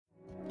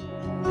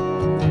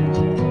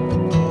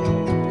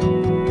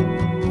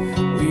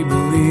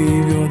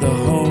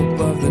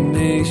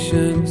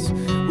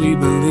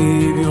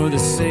believe you're the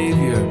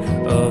Savior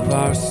of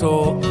our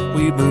soul.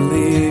 We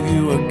believe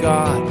you are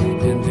God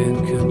and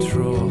in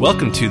control.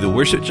 Welcome to the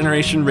Worship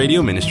Generation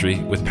Radio Ministry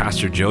with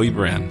Pastor Joey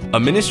Brand, a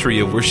ministry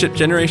of Worship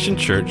Generation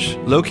Church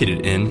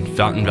located in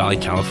Fountain Valley,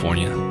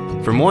 California.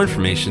 For more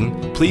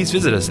information, please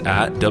visit us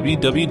at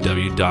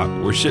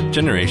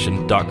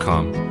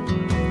www.worshipgeneration.com. We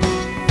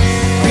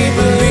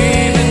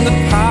believe in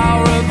the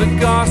power of the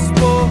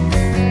gospel.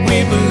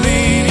 We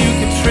believe you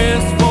can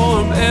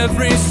transform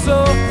every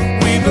soul.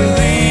 We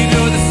believe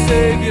you're the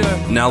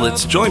Savior. Now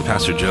let's join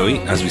Pastor Joey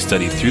as we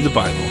study through the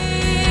Bible.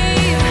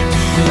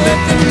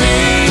 Let the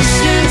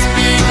nations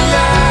be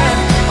glad,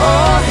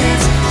 all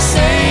his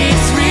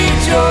saints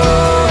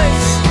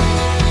rejoice,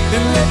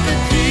 and let the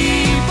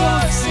people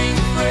sing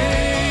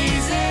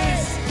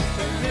praises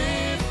and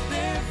lift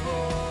their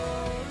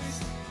voice.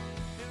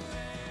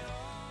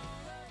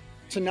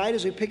 Tonight,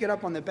 as we pick it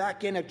up on the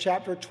back end of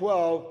chapter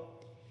 12,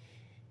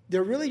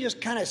 they're really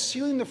just kind of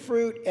sealing the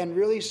fruit and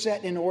really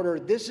setting in order.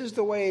 This is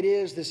the way it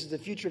is. This is the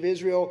future of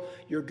Israel.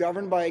 You're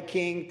governed by a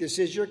king. This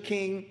is your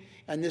king,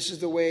 and this is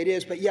the way it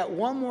is. But yet,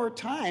 one more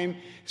time,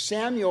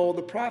 Samuel,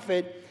 the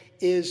prophet,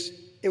 it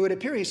would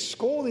appear he's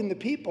scolding the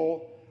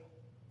people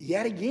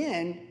yet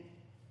again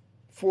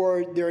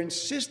for their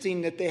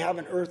insisting that they have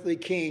an earthly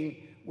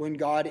king when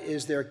God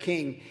is their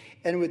king.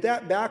 And with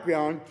that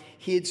background,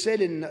 he had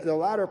said in the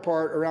latter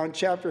part, around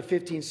chapter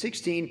 15,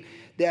 16,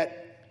 that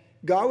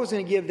God was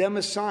going to give them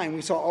a sign.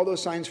 We saw all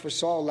those signs for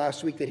Saul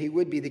last week that he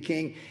would be the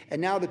king.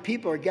 And now the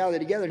people are gathered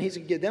together and he's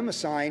going to give them a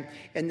sign.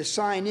 And the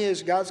sign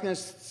is God's going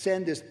to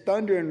send this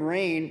thunder and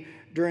rain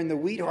during the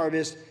wheat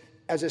harvest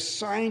as a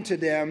sign to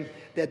them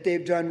that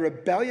they've done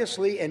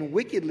rebelliously and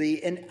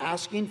wickedly in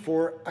asking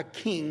for a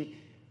king,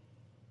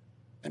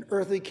 an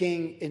earthly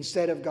king,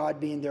 instead of God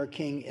being their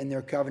king in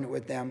their covenant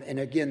with them. And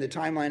again, the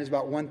timeline is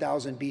about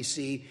 1000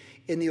 BC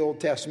in the Old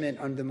Testament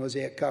under the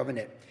Mosaic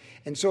covenant.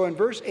 And so in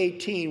verse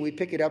 18, we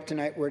pick it up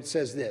tonight where it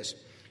says this.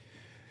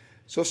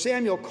 So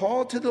Samuel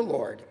called to the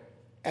Lord,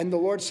 and the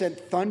Lord sent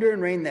thunder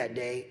and rain that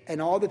day,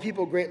 and all the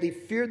people greatly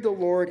feared the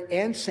Lord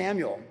and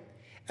Samuel.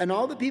 And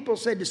all the people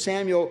said to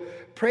Samuel,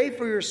 pray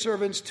for your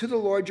servants to the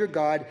Lord your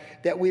God,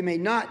 that we may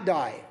not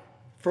die.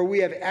 For we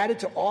have added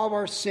to all of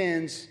our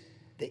sins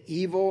the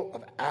evil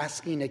of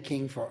asking a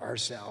king for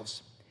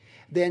ourselves.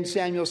 Then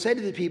Samuel said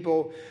to the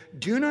people,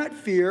 do not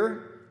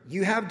fear,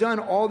 you have done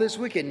all this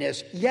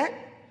wickedness, yet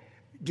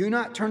do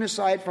not turn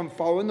aside from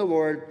following the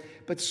Lord,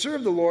 but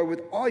serve the Lord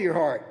with all your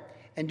heart.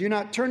 And do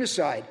not turn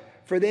aside,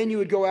 for then you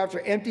would go after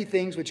empty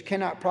things which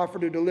cannot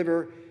profit or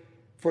deliver,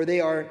 for they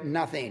are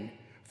nothing.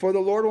 For the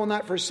Lord will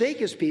not forsake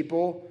his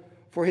people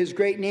for his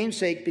great name's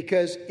sake,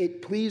 because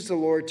it pleased the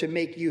Lord to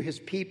make you his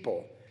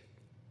people.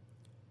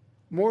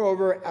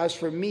 Moreover, as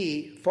for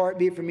me, far it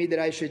be from me that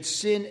I should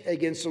sin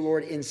against the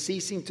Lord in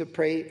ceasing to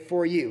pray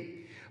for you.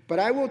 But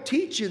I will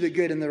teach you the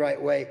good and the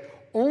right way.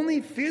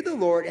 Only fear the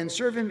Lord and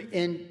serve him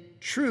in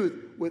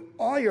truth with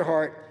all your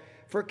heart,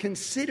 for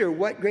consider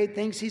what great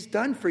things he's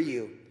done for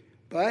you.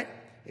 But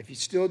if you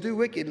still do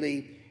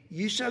wickedly,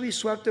 you shall be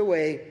swept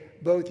away,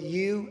 both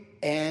you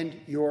and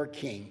your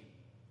king.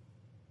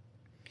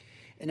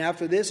 And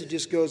after this, it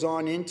just goes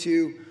on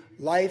into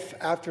life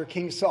after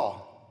King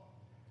Saul.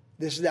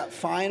 This is that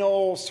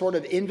final sort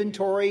of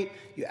inventory.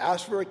 You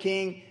ask for a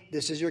king,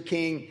 this is your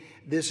king,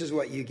 this is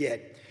what you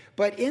get.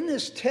 But in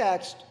this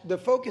text, the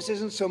focus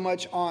isn't so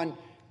much on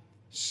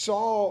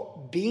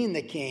Saul being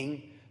the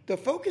king. The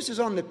focus is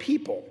on the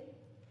people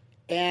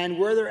and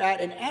where they're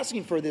at and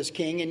asking for this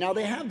king. And now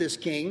they have this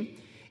king,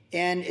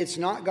 and it's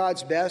not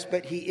God's best,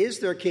 but he is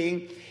their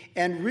king.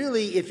 And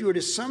really, if you were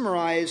to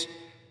summarize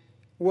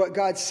what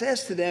God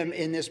says to them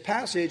in this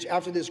passage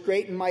after this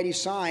great and mighty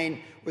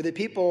sign where the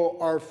people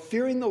are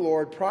fearing the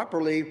Lord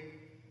properly,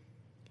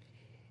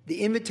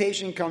 the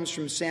invitation comes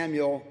from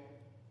Samuel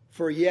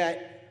for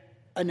yet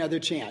another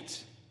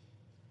chance.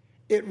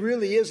 It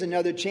really is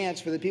another chance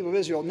for the people of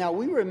Israel. Now,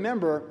 we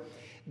remember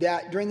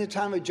that during the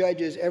time of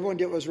Judges, everyone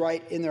did what was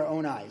right in their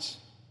own eyes,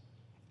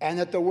 and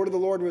that the word of the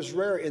Lord was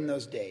rare in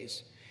those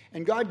days.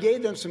 And God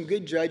gave them some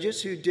good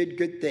judges who did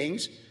good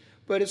things,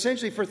 but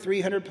essentially for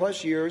 300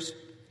 plus years,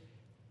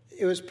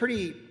 it was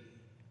pretty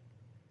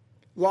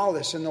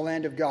lawless in the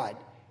land of God.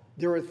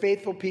 There were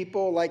faithful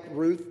people like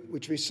Ruth,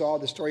 which we saw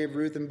the story of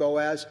Ruth and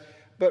Boaz,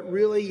 but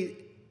really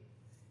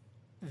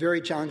very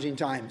challenging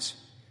times.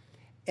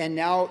 And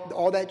now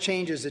all that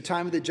changes. The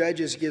time of the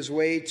judges gives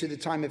way to the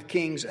time of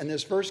kings. And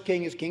this first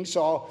king is King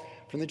Saul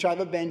from the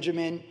tribe of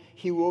Benjamin.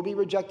 He will be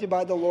rejected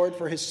by the Lord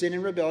for his sin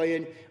and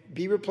rebellion,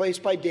 be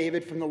replaced by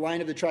David from the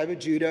line of the tribe of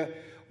Judah,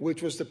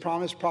 which was the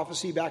promised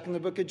prophecy back in the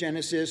book of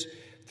Genesis,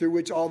 through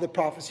which all the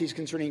prophecies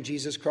concerning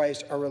Jesus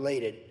Christ are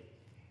related.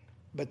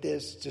 But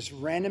this just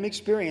random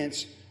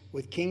experience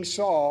with King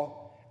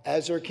Saul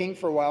as their king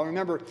for a while.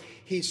 Remember,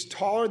 he's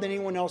taller than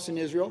anyone else in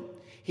Israel.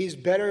 He's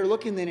better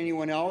looking than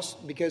anyone else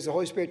because the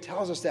Holy Spirit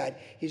tells us that.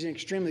 He's an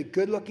extremely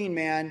good-looking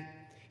man.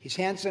 He's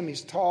handsome.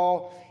 He's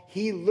tall.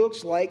 He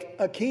looks like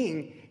a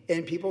king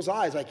in people's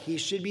eyes. Like he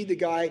should be the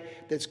guy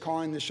that's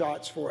calling the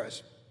shots for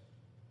us.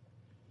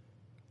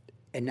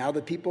 And now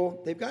the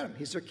people, they've got him.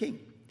 He's their king.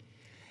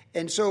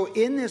 And so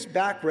in this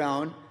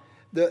background,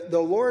 the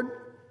Lord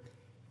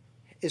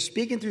is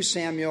speaking through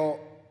Samuel,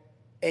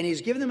 and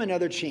he's giving them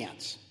another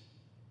chance.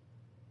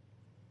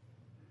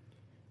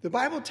 The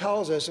Bible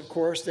tells us, of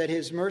course, that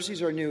his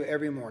mercies are new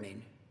every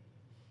morning.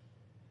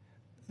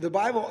 The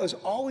Bible is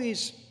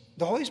always,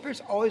 the Holy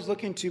Spirit's always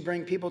looking to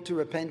bring people to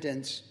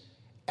repentance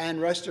and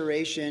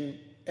restoration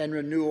and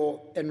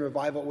renewal and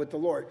revival with the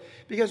Lord.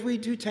 Because we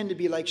do tend to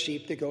be like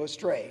sheep that go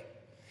astray.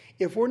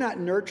 If we're not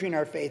nurturing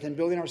our faith and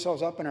building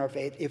ourselves up in our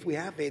faith, if we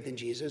have faith in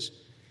Jesus,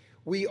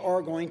 we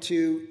are going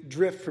to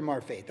drift from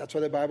our faith. That's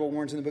why the Bible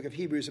warns in the book of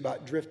Hebrews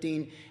about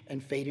drifting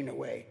and fading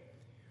away.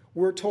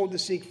 We're told to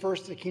seek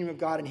first the kingdom of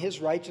God and his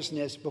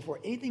righteousness before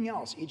anything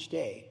else each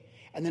day.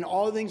 And then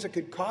all the things that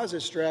could cause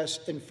us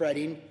stress and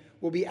fretting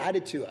will be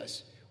added to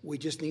us. We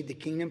just need the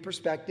kingdom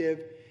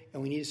perspective,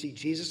 and we need to see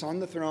Jesus on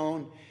the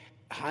throne,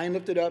 high and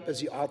lifted up as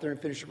the author and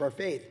finisher of our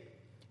faith.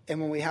 And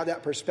when we have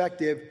that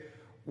perspective,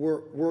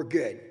 we're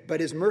good.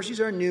 But his mercies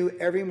are new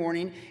every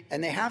morning,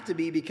 and they have to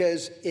be,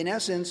 because in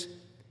essence,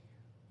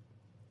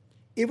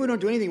 if we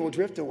don't do anything, we'll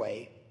drift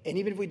away. And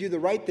even if we do the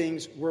right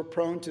things, we're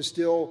prone to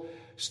still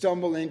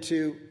stumble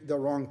into the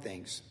wrong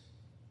things.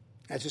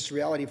 That's just a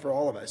reality for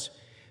all of us.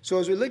 So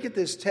as we look at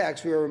this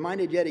text, we are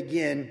reminded yet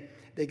again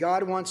that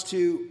God wants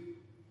to,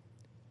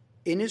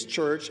 in his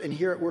church and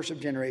here at Worship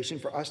Generation,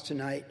 for us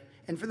tonight,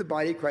 and for the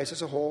body of Christ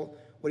as a whole,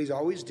 what he's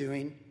always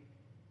doing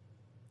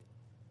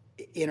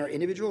in our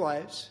individual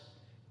lives,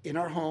 in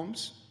our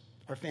homes,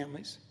 our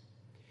families,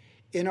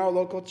 in our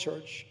local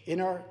church,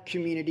 in our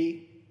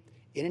community,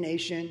 in a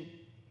nation,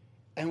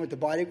 and with the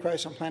body of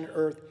Christ on planet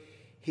Earth.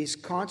 He's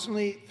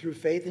constantly, through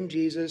faith in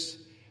Jesus,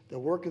 the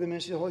work of the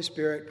ministry of the Holy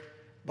Spirit,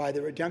 by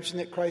the redemption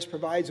that Christ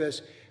provides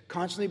us,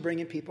 constantly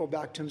bringing people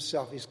back to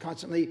himself. He's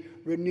constantly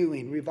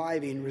renewing,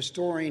 reviving,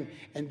 restoring,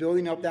 and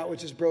building up that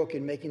which is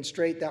broken, making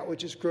straight that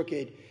which is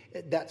crooked,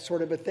 that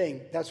sort of a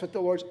thing. That's what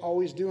the Lord's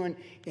always doing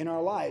in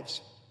our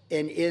lives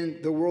and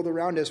in the world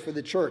around us for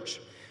the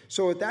church.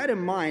 So with that in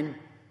mind,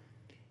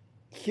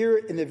 here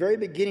in the very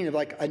beginning of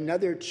like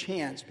another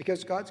chance,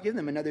 because God's given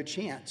them another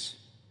chance,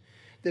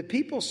 the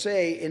people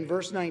say in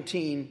verse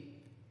 19,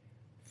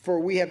 "For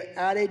we have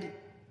added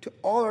to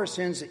all our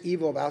sins the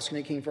evil of asking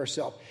a king for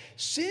ourselves."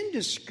 Sin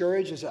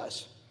discourages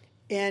us.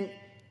 And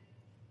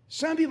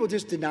some people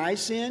just deny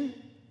sin.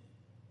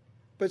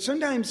 But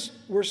sometimes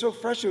we're so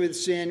frustrated with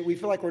sin, we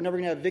feel like we're never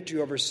going to have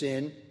victory over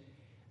sin,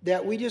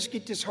 that we just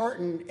get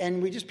disheartened,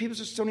 and people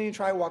just don't even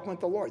try walking with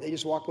the Lord. They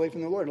just walk away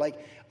from the Lord. Like,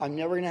 I'm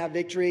never going to have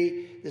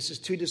victory. This is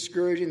too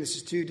discouraging. This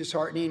is too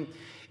disheartening.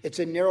 It's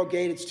a narrow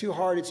gate. It's too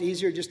hard. It's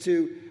easier just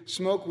to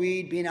smoke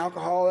weed, be an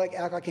alcoholic,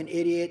 act like an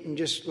idiot, and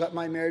just let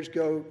my marriage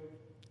go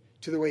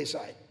to the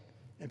wayside.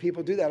 And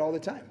people do that all the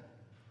time.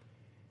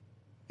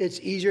 It's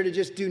easier to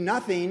just do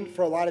nothing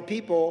for a lot of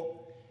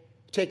people,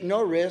 take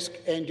no risk,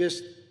 and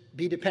just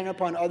be dependent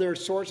upon other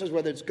sources,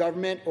 whether it's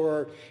government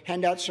or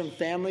handouts from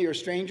family or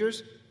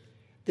strangers,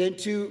 than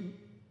to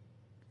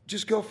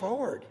just go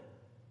forward.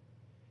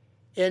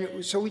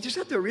 And so we just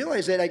have to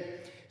realize that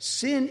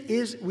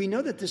we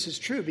know that this is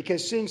true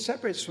because sin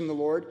separates us from the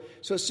Lord.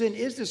 So sin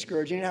is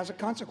discouraging. It has a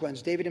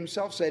consequence. David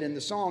himself said in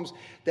the Psalms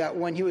that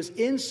when he was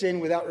in sin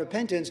without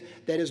repentance,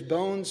 that his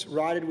bones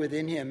rotted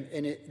within him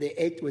and they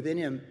ached within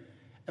him.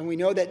 And we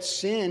know that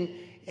sin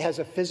has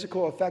a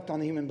physical effect on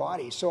the human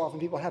body. So often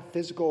people have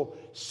physical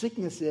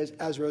sicknesses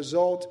as a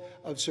result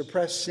of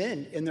suppressed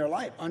sin in their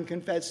life,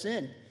 unconfessed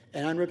sin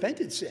and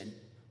unrepented sin.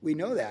 We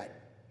know that.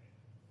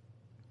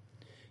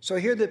 So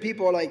here the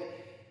people are like,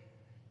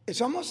 it's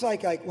almost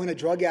like when a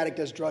drug addict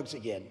does drugs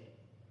again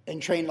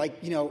and train wrecks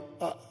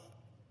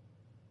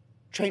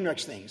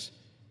things.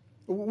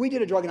 We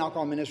did a drug and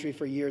alcohol ministry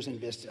for years in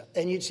Vista,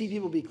 and you'd see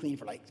people be clean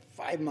for like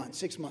 5 months,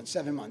 6 months,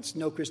 7 months,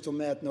 no crystal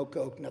meth, no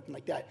coke, nothing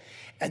like that.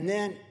 And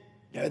then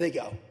there they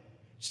go.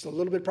 Just a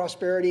little bit of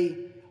prosperity,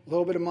 a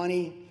little bit of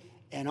money,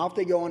 and off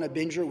they go on a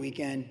binger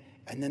weekend,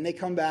 and then they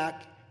come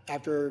back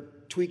after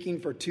tweaking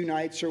for 2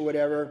 nights or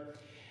whatever,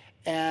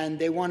 and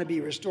they want to be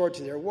restored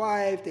to their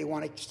wife. They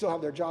want to still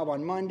have their job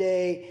on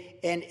Monday,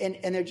 and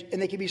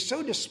they can be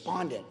so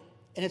despondent.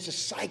 And it's a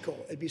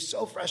cycle. It'd be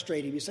so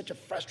frustrating. It'd be such a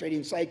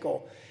frustrating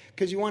cycle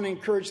because you want to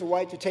encourage the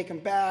wife to take him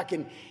back,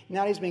 and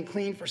now he's been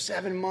clean for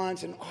 7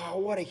 months, and oh,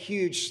 what a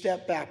huge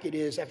step back it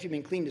is after you've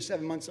been clean to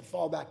 7 months to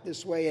fall back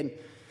this way.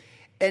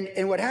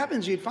 And what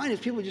happens, you'd find, is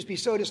people would just be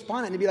so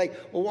despondent. They'd be like,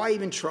 well, why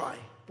even try?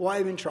 Why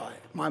even try?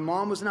 My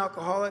mom was an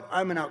alcoholic.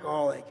 I'm an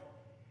alcoholic.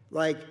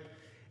 Like,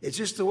 it's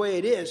just the way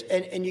it is.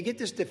 And you get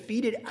this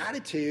defeated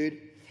attitude.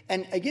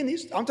 And again,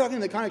 I'm talking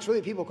in the context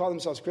really people call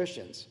themselves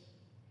Christians.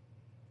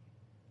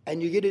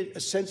 And you get a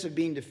sense of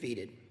being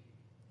defeated.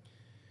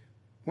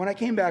 When I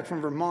came back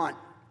from Vermont,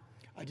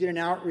 I did an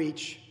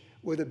outreach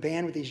with a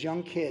band with these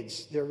young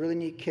kids. They're really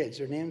neat kids.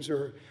 Their names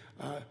are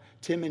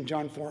Tim and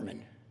John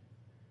Foreman.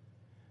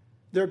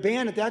 Their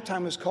band at that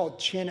time was called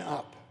Chin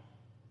Up.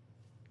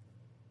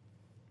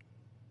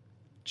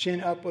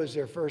 Chin Up was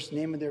their first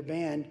name of their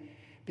band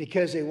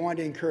because they wanted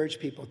to encourage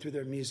people through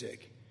their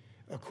music.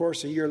 Of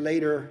course, a year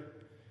later,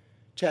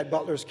 Chad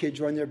Butler's kid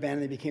joined their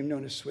band and they became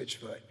known as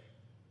Switchfoot.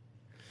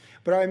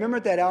 But I remember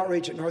at that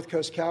outreach at North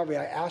Coast Calvary,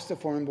 I asked the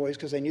Foreman boys,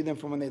 because I knew them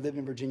from when they lived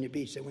in Virginia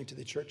Beach. They went to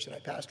the church that I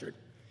pastored.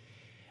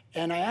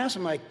 And I asked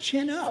them, like,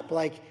 chin up.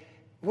 Like,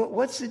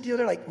 what's the deal?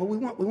 They're like, well, we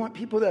want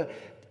people to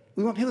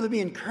be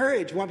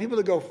encouraged. We want people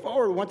to go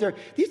forward.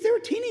 They were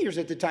teenagers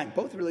at the time,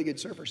 both really good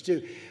surfers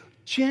too.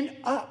 Chin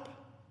up.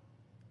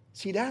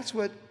 See, that's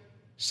what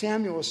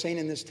Samuel was saying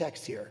in this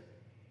text here.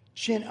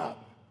 Chin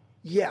up.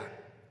 Yeah.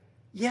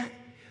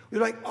 We're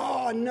like,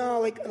 oh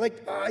no,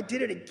 I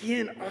did it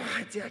again. Oh,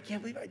 I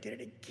can't believe I did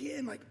it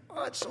again. Like,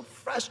 oh, it's so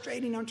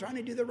frustrating. I'm trying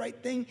to do the right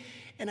thing.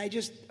 And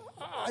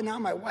now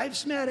my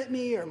wife's mad at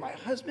me, or my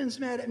husband's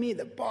mad at me.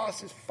 The boss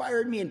has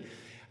fired me. And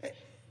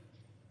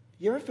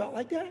you ever felt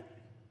like that?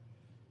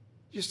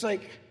 Just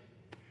like,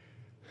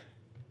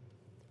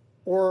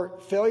 or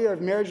failure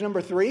of marriage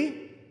number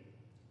 3.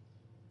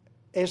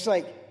 It's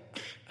like,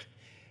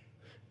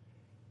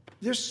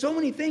 there's so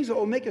many things that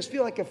will make us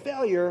feel like a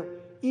failure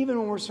even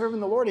when we're serving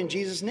the Lord in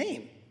Jesus'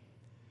 name.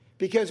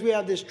 Because we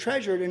have this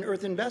treasured in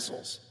earthen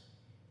vessels.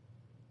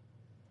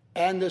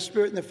 And the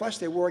spirit and the flesh,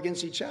 they war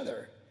against each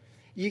other.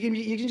 You can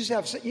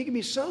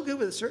be so good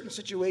with a certain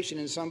situation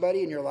in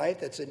somebody in your life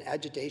that's in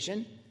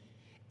agitation.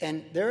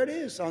 And there it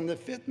is, on the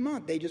 5th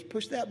month, they just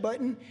push that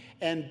button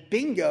and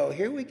bingo,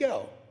 here we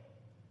go.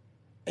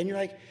 And you're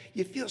like,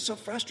 you feel so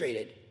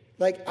frustrated.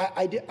 Like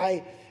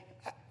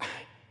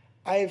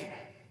I've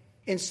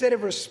instead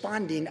of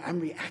responding, I'm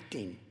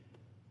reacting.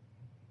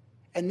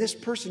 And this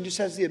person just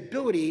has the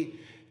ability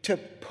to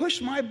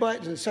push my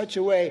buttons in such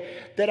a way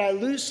that I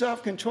lose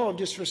self-control of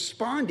just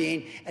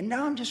responding, and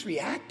now I'm just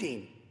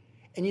reacting.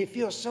 And you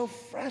feel so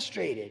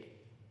frustrated.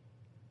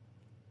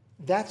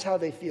 That's how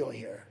they feel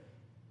here.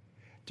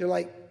 They're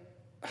like,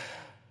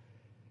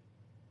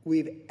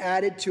 we've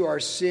added to our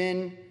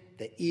sin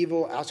the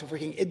evil, asking for a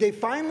king.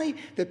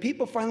 The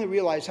people finally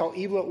realized how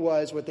evil it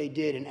was what they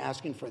did in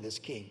asking for this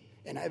king.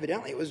 And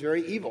evidently it was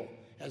very evil,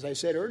 as I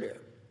said earlier,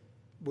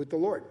 with the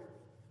Lord.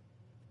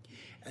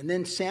 And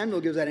then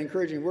Samuel gives that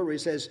encouraging word where he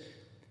says,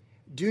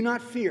 do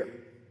not fear.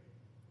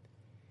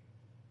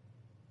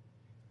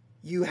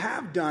 You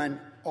have done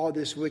all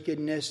this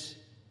wickedness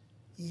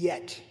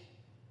yet.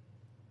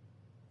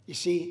 You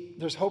see,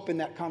 there's hope in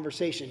that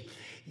conversation.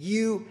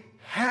 You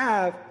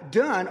have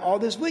done all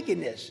this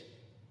wickedness.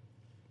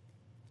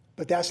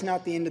 But that's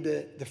not the end of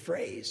the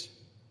phrase.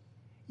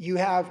 You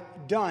have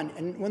done.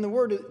 And when the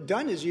word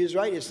done is used,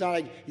 right, it's not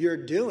like you're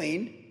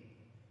doing,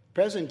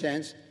 present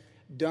tense.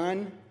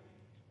 Done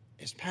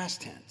is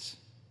past tense.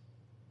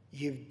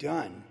 You've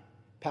done,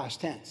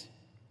 past tense.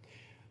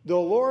 The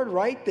Lord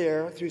right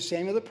there through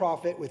Samuel the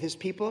prophet with his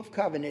people of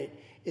covenant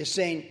is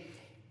saying,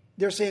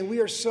 they're saying, we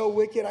are so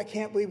wicked, I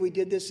can't believe we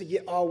did this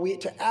again.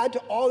 To add to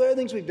all the other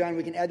things we've done,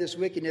 we can add this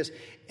wickedness.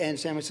 And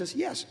Samuel says,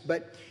 yes,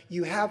 but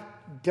you have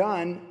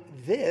done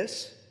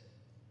this,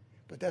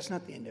 but that's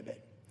not the end of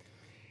it.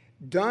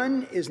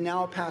 Done is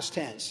now past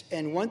tense.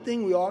 And one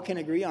thing we all can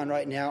agree on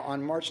right now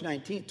on March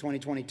 19th,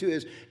 2022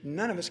 is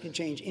none of us can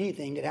change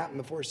anything that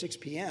happened before 6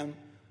 p.m.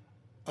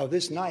 of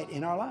this night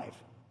in our life.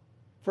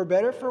 For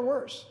better, for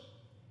worse.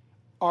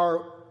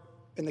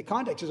 In the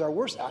context is our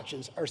worst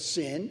actions, our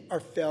sin, our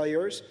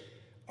failures,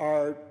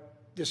 our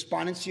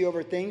despondency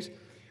over things.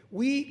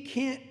 We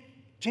can't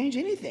change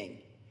anything.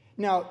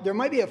 Now, there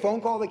might be a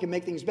phone call that can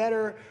make things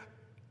better,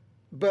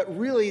 but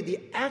really the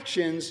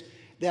actions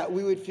that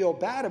we would feel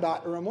bad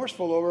about or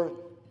remorseful over,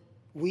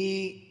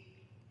 we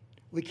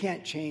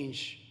can't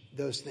change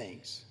those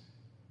things.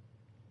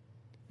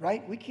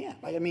 Right? We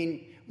can't.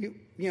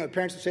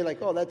 Parents would say like,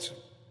 oh, that's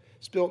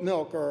spilt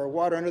milk or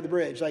water under the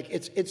bridge. Like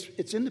it's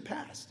in the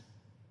past.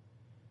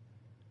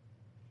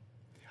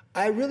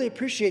 I really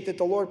appreciate that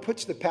the Lord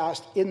puts the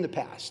past in the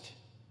past.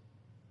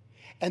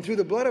 And through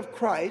the blood of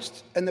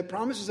Christ and the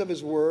promises of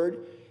his word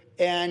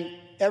and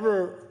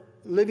ever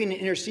living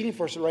and interceding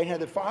for us at the right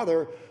hand of the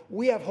Father,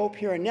 we have hope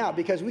here and now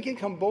because we can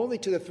come boldly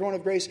to the throne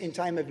of grace in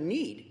time of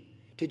need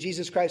to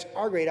Jesus Christ,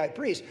 our great high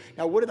priest.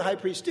 Now, what did the high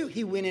priest do?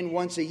 He went in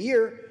once a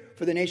year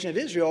for the nation of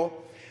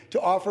Israel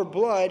to offer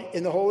blood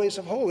in the holiest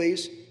of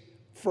holies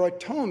for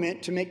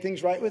atonement to make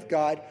things right with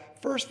God,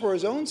 first for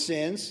his own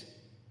sins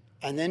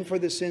and then for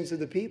the sins of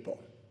the people.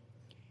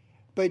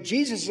 But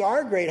Jesus is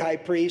our great high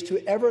priest who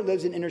ever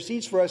lives and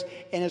intercedes for us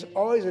and is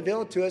always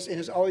available to us and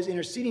is always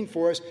interceding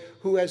for us,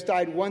 who has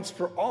died once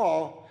for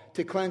all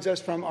to cleanse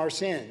us from our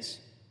sins.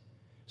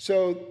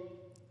 So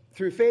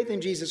through faith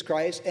in Jesus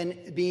Christ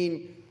and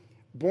being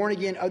born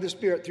again of the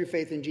Spirit through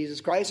faith in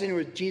Jesus Christ, and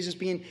with Jesus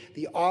being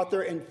the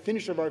author and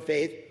finisher of our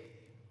faith,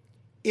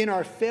 in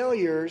our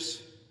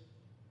failures,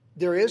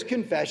 there is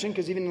confession,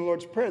 because even in the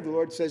Lord's Prayer, the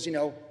Lord says,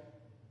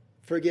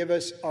 forgive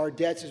us our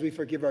debts as we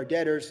forgive our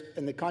debtors.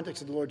 And the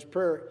context of the Lord's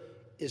Prayer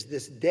is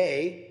this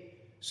day.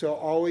 So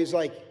always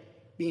like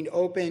being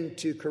open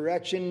to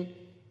correction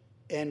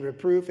and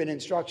reproof and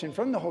instruction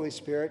from the Holy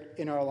Spirit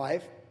in our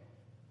life.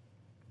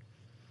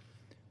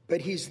 But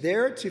he's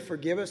there to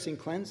forgive us and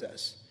cleanse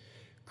us.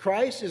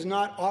 Christ is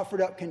not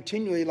offered up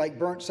continually like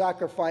burnt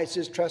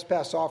sacrifices,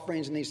 trespass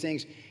offerings, and these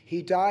things.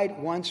 He died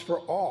once for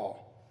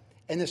all.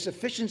 And the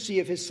sufficiency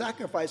of his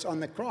sacrifice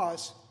on the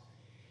cross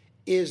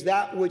is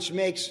that which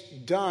makes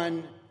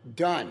done,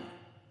 done.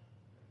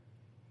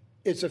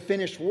 It's a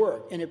finished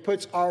work, and it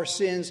puts our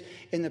sins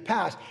in the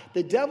past.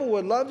 The devil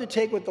would love to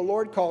take what the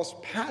Lord calls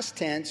past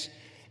tense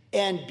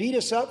and beat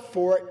us up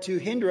for it to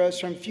hinder us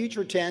from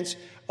future tense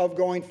of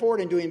going forward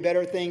and doing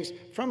better things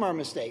from our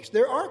mistakes.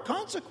 There are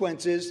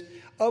consequences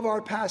of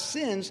our past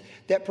sins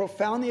that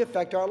profoundly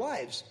affect our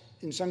lives.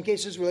 In some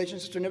cases,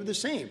 relationships are never the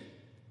same.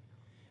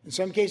 In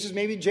some cases,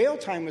 maybe jail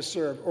time was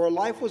served or a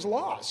life was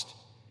lost.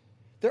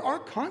 There are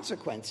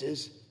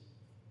consequences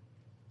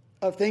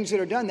of things that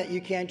are done that you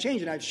can't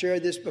change. And I've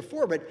shared this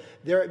before, but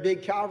there at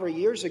Big Calvary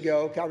years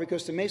ago, Calvary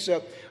Costa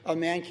Mesa, a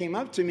man came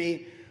up to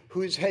me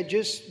who had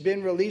just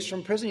been released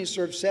from prison. He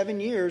served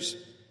 7 years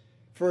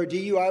for a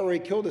DUI where he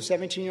killed a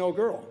 17-year-old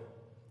girl.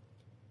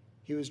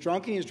 He was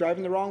drunk and he was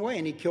driving the wrong way,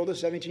 and he killed a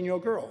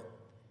 17-year-old girl.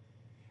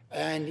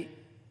 And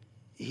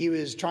he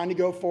was trying to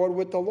go forward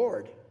with the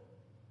Lord.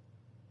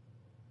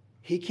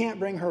 He can't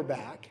bring her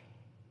back.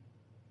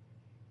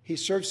 He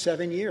served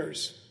 7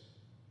 years.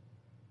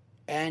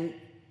 And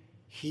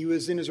he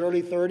was in his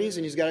early 30s,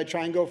 and he's got to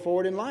try and go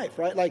forward in life,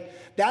 right? Like,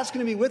 that's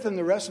going to be with him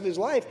the rest of his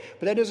life.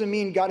 But that doesn't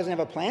mean God doesn't have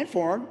a plan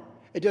for him.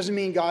 It doesn't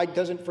mean God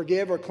doesn't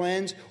forgive or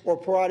cleanse or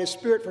pour out his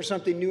Spirit for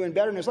something new and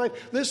better in his life.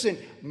 Listen,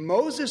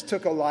 Moses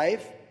took a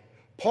life,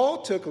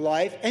 Paul took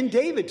life, and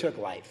David took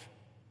life.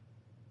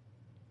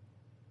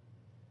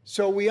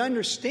 So we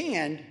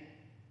understand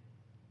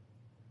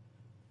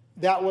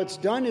that what's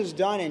done is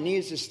done and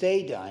needs to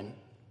stay done.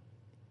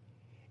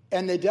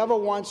 And the devil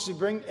wants to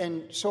bring,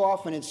 and so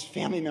often it's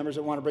family members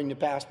that want to bring the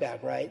past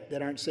back, right?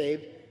 That aren't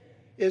saved.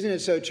 Isn't it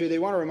so true? They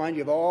want to remind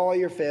you of all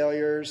your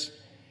failures.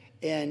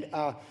 And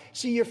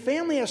see, your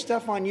family has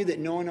stuff on you that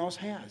no one else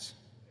has.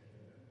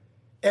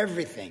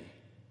 Everything.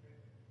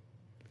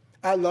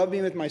 I love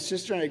being with my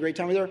sister and I had a great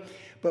time with her.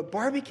 But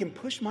Barbie can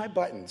push my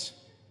buttons.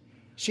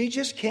 She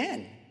just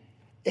can.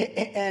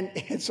 And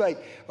it's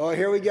like, oh,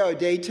 here we go,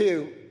 day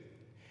 2.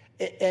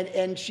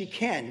 And she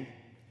can.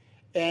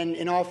 And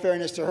in all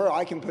fairness to her,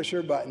 I can push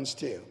her buttons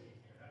too.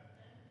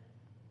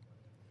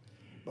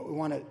 But we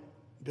want to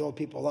build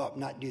people up,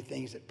 not do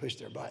things that push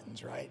their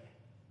buttons, right?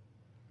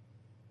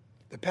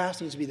 The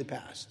past needs to be the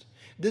past.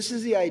 This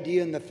is the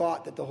idea and the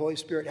thought that the Holy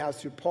Spirit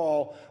has through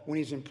Paul when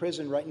he's in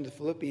prison writing to the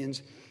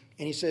Philippians.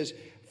 And he says,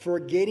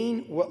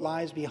 forgetting what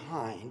lies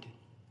behind,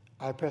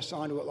 I press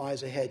on to what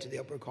lies ahead to the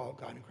upward call of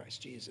God in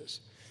Christ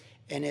Jesus.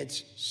 And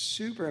it's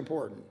super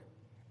important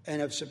and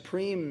of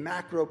supreme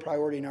macro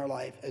priority in our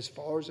life as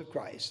followers of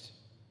Christ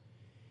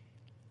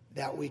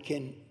that we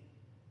can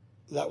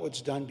let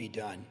what's done be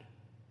done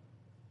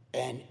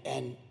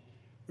and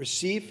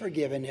receive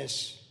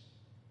forgiveness,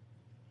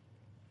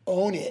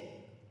 own it,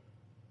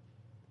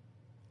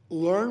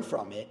 learn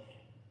from it,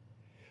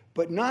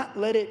 but not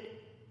let it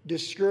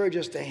discourage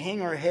us to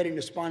hang our head in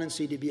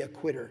despondency, to be a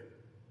quitter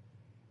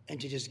and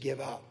to just give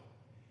up.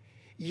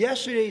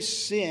 Yesterday's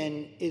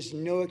sin is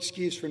no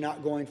excuse for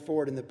not going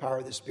forward in the power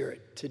of the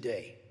Spirit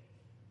today.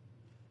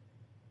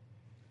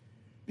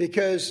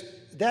 Because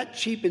that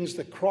cheapens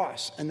the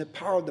cross and the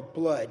power of the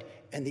blood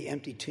and the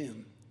empty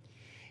tomb.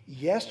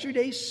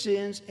 Yesterday's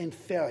sins and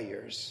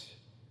failures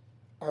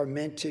are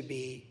meant to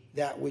be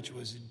that which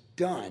was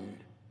done,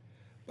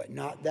 but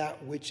not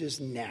that which is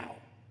now.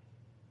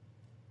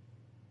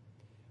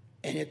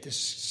 And if the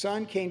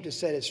Son came to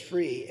set us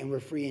free, and we're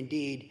free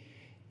indeed,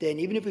 then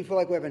even if we feel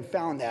like we haven't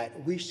found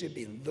that, we should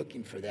be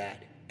looking for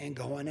that and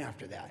going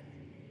after that.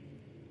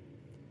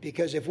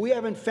 Because if we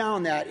haven't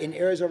found that in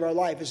areas of our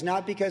life, it's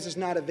not because it's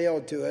not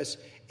available to us.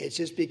 It's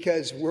just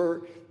because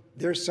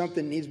there's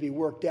something that needs to be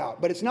worked out.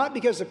 But it's not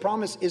because the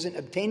promise isn't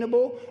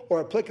obtainable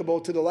or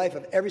applicable to the life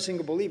of every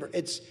single believer.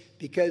 It's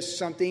because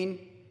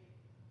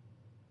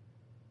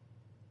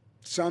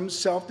some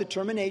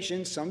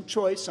self-determination, some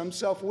choice, some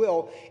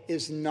self-will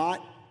is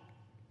not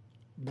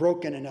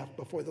broken enough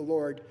before the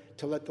Lord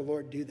to let the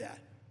Lord do that.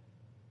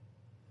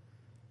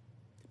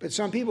 But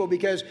some people,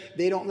 because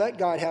they don't let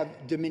God have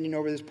dominion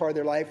over this part of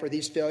their life or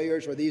these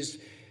failures or these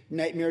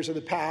nightmares of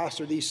the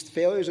past or these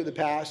failures of the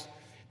past,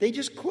 they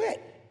just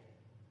quit.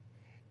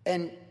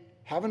 And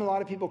haven't a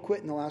lot of people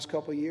quit in the last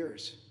couple of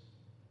years?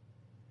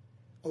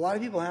 A lot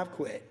of people have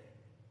quit.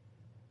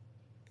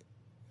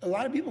 A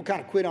lot of people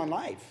kind of quit on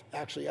life,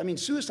 actually. I mean,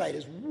 suicide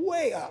is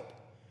way up.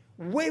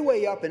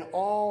 Way up in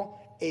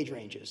all age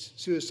ranges.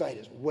 Suicide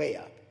is way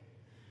up.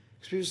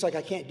 Because people are just like,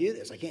 I can't do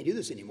this. I can't do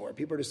this anymore.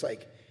 People are just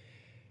like,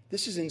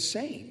 this is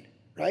insane,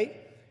 right?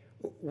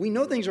 We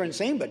know things are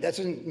insane, but that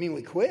doesn't mean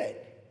we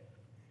quit.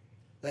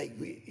 Like,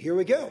 here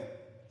we go.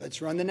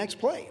 Let's run the next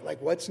play.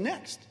 Like, what's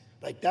next?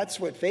 Like, that's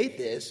what faith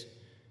is.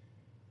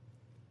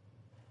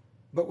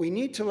 But we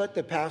need to let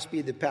the past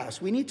be the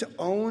past. We need to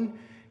own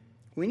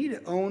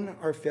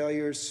our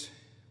failures.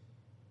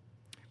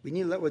 We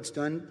need to let what's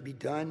done be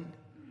done.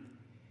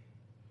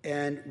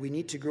 And we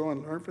need to grow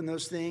and learn from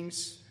those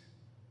things.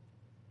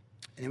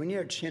 And then we need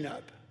our chin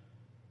up,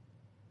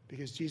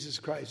 because Jesus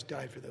Christ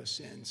died for those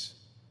sins.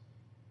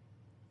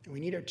 And we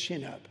need our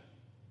chin up,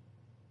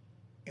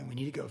 and we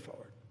need to go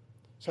forward.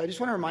 So I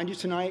just want to remind you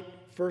tonight,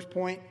 first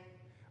point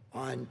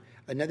on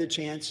another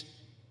chance,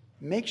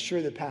 make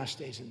sure the past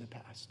stays in the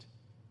past.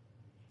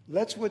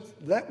 Let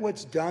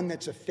what's done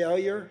that's a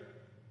failure,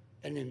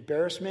 an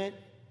embarrassment,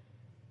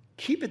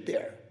 keep it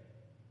there.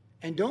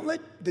 And don't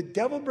let the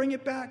devil bring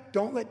it back.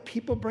 Don't let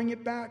people bring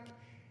it back.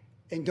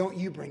 And don't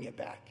you bring it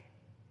back.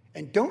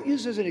 And don't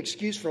use it as an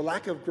excuse for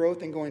lack of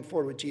growth and going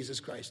forward with Jesus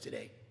Christ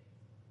today.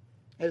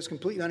 That is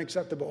completely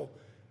unacceptable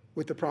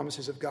with the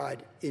promises of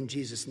God in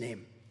Jesus'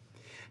 name.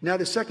 Now,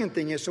 the second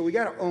thing is, so we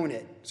got to own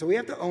it. So we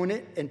have to own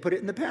it and put it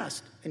in the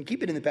past and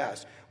keep it in the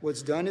past.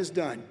 What's done is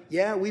done.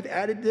 Yeah, we've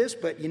added this,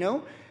 but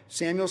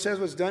Samuel says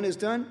what's done is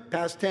done.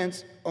 Past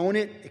tense, own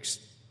it. It's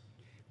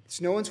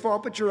no one's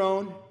fault but your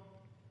own.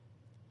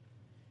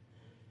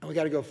 And we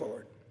got to go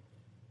forward.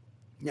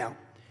 Now,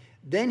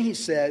 then he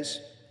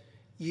says,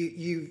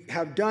 you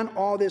have done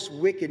all this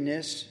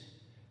wickedness,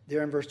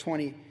 there in verse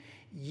 20,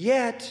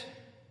 yet,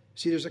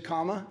 see there's a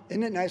comma?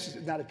 Isn't it nice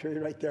it's not a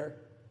period right there?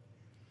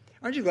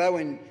 Aren't you glad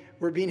when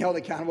we're being held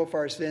accountable for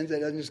our sins, that it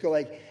doesn't just go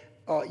like,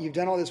 oh, you've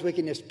done all this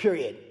wickedness,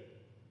 period.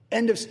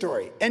 End of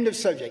story, end of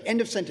subject,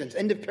 end of sentence,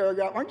 end of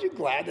paragraph. Aren't you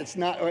glad that's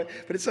not,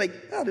 but it's like,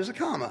 oh, there's a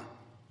comma.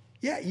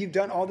 Yeah, you've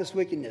done all this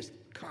wickedness,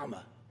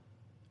 comma.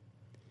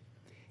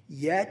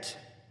 Yet,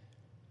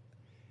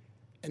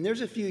 and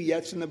there's a few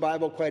yets in the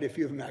Bible, quite a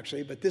few of them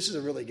actually, but this is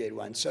a really good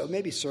one. So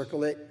maybe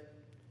circle it.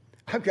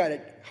 I've got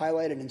it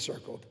highlighted and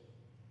circled.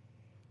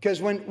 Because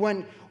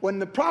when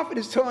the prophet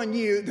is telling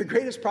you, the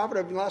greatest prophet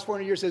of the last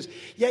 400 years says,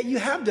 yeah, you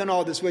have done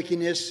all this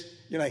wickedness,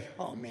 you're like,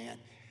 oh man.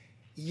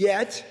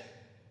 Yet,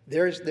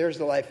 there's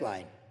the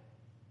lifeline.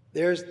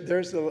 There's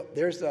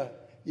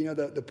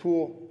the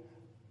pool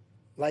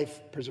life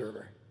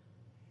preserver.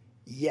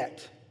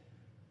 Yet,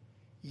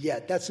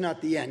 that's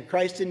not the end.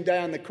 Christ didn't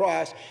die on the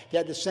cross. He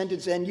had the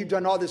sentence end. You've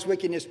done all this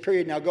wickedness,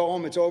 period. Now go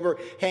home. It's over.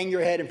 Hang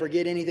your head and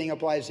forget anything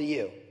applies to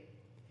you.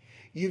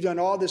 You've done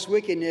all this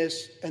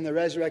wickedness, and the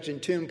resurrection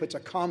tomb puts a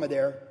comma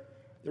there.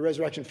 The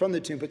resurrection from the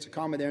tomb puts a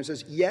comma there and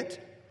says,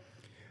 yet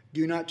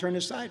do not turn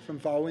aside from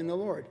following the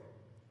Lord.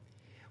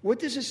 What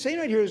this is saying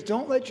right here is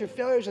don't let your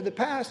failures of the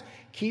past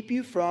keep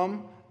you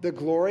from the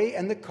glory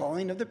and the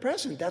calling of the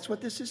present. That's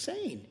what this is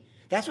saying.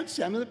 That's what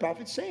Samuel the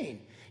prophet's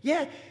saying.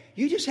 Yeah,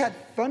 you just had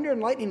thunder and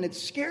lightning that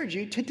scared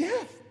you to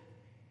death.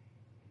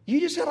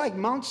 You just had like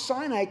Mount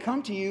Sinai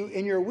come to you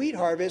in your wheat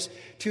harvest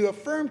to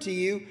affirm to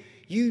you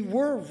you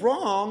were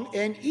wrong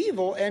and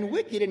evil and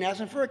wicked and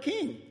asking for a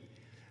king.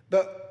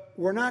 But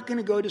we're not going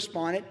to go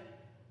despondent.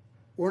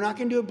 We're not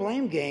going to do a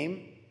blame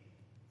game.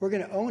 We're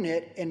going to own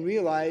it and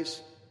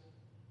realize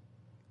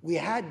we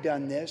had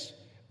done this,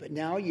 but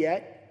now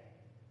yet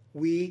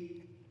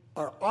we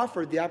are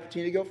offered the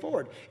opportunity to go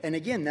forward. And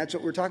again, that's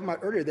what we were talking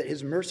about earlier, that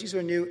his mercies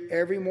are new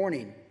every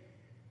morning.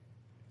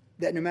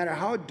 That no matter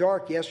how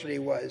dark yesterday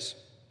was,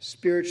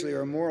 spiritually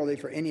or morally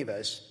for any of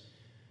us,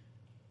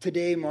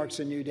 today marks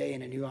a new day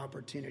and a new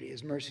opportunity.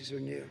 His mercies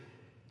are new.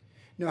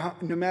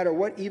 No matter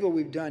what evil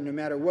we've done, no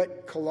matter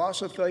what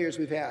colossal failures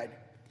we've had,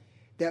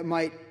 that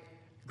might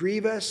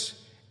grieve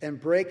us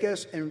and break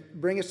us and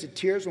bring us to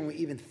tears when we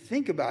even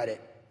think about it,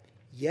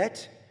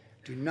 yet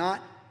do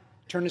not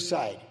turn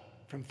aside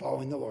from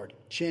following the Lord.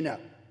 Chin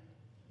up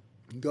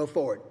and go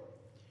forward.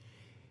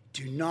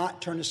 Do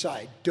not turn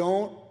aside.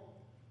 Don't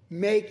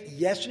make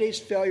yesterday's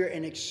failure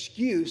an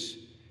excuse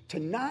to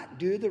not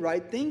do the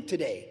right thing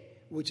today,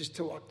 which is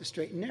to walk the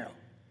straight and narrow,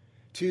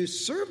 to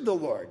serve the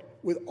Lord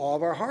with all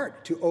of our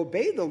heart, to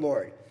obey the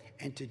Lord,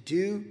 and to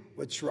do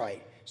what's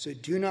right. So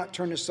do not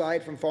turn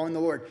aside from following the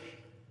Lord.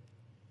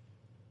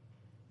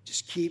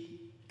 Just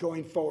keep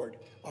going forward,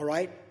 all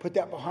right? Put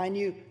that behind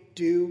you.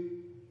 Do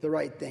the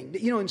right thing.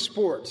 In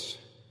sports,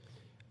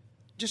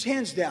 just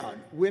hands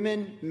down,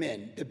 women,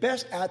 men, the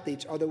best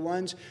athletes are the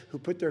ones who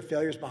put their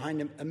failures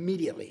behind them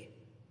immediately.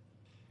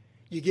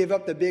 You give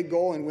up the big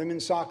goal in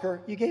women's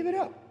soccer, you gave it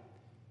up.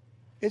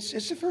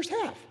 It's the first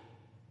half.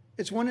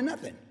 It's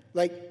 1-0.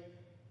 Like,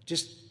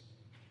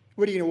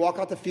 what are you going to walk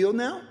off the field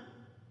now?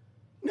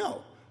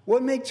 No.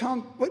 What makes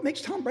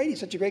Tom Brady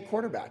such a great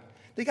quarterback?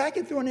 The guy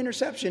can throw an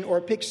interception or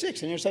a pick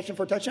six, an interception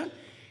for a touchdown.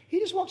 He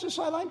just walks to the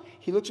sideline.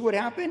 He looks at what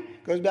happened,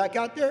 goes back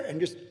out there, and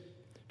just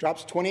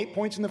drops 28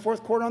 points in the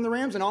fourth quarter on the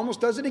Rams and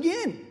almost does it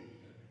again.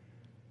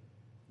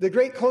 The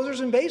great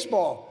closers in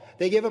baseball.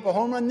 They give up a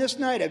home run this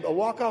night, a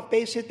walk-off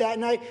base hit that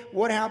night.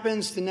 What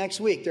happens the next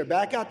week? They're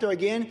back out there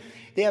again.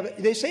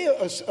 They say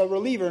a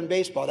reliever in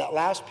baseball, that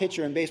last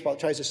pitcher in baseball that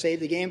tries to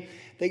save the game,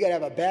 they got to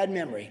have a bad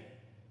memory.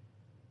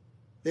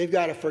 They've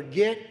got to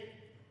forget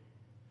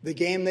the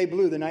game they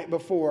blew the night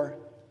before,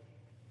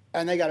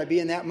 and they got to be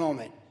in that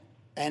moment.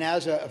 And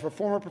as a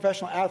former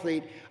professional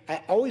athlete,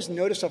 I always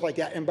notice stuff like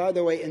that. And by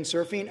the way, in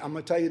surfing, I'm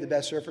going to tell you the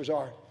best surfers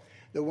are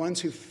the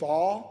ones who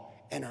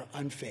fall and are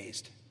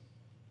unfazed.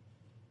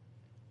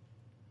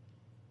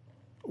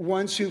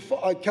 Ones who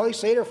Kelly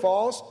Slater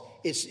falls,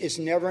 it's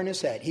never in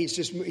his head.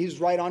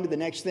 He's right on to the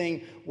next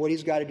thing, what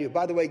he's got to do.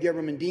 By the way,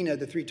 Gabriel Medina,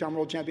 the 3-time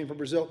world champion for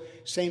Brazil,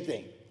 same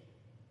thing.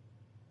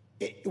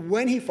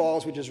 When he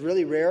falls, which is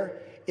really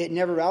rare, it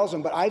never rattles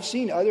him. But I've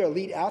seen other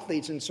elite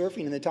athletes in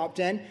surfing in the top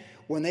 10.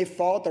 when they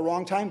fall at the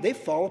wrong time, they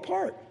fall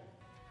apart.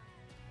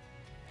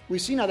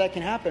 We've seen how that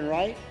can happen,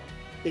 right?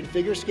 In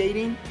figure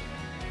skating.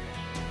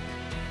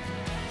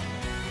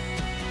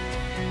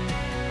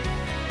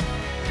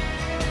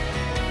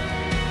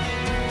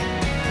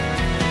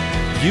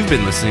 You've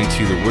been listening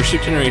to the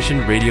Worship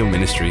Generation Radio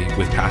Ministry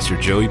with Pastor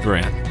Joey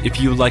Baran.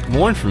 If you would like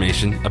more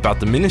information about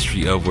the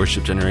ministry of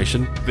Worship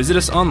Generation, visit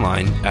us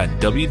online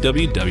at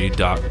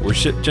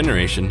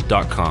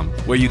www.worshipgeneration.com,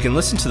 where you can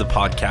listen to the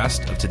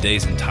podcast of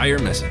today's entire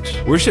message.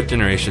 Worship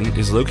Generation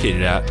is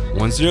located at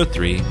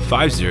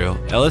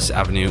 10350 Ellis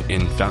Avenue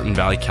in Fountain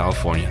Valley,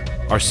 California.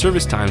 Our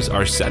service times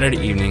are Saturday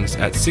evenings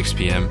at 6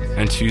 p.m.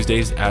 and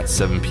Tuesdays at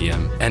 7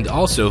 p.m. And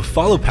also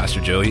follow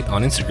Pastor Joey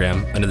on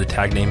Instagram under the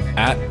tag name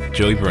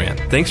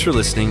 @JoeyBaran. Thanks for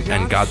listening,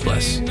 and God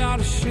bless. Not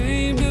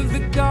ashamed of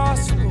the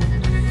gospel.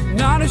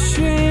 Not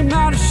ashamed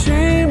of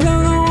the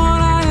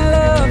one I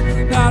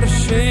love. Not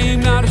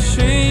ashamed, not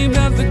ashamed.